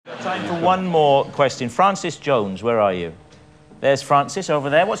Time for one more question. Francis Jones, where are you? There's Francis over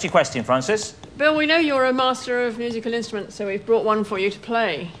there. What's your question, Francis? Bill, we know you're a master of musical instruments, so we've brought one for you to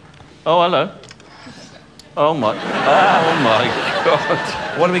play. Oh, hello. Oh, my... Oh, my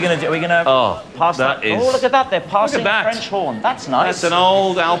God. What are we going to do? Are we going to pass that? Is... Oh, look at that. They're passing the French horn. That's nice. That's an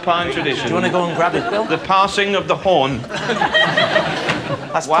old Alpine tradition. Do you want to go and grab it, Bill? The passing of the horn.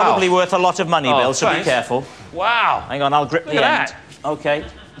 That's probably worth a lot of money, Bill, so be careful. Wow. Hang on, I'll grip the end. That. OK. Do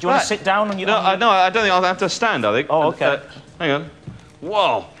you want to sit down on your... No, I don't think I'll have to stand, I think. Oh, OK. Hang on.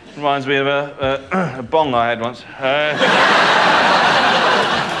 Whoa. Reminds me of a bong I had once.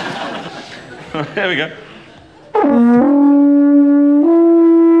 There we go.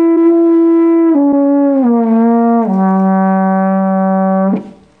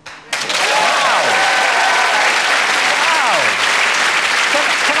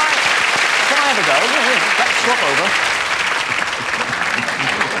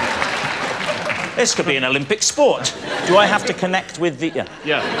 This could be an Olympic sport. Do I have to connect with the...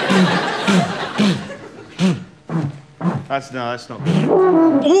 Yeah. That's not good.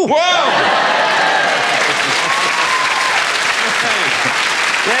 Ooh. Whoa!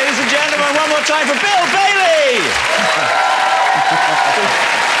 Ladies and gentlemen, one more time for Bill Bailey!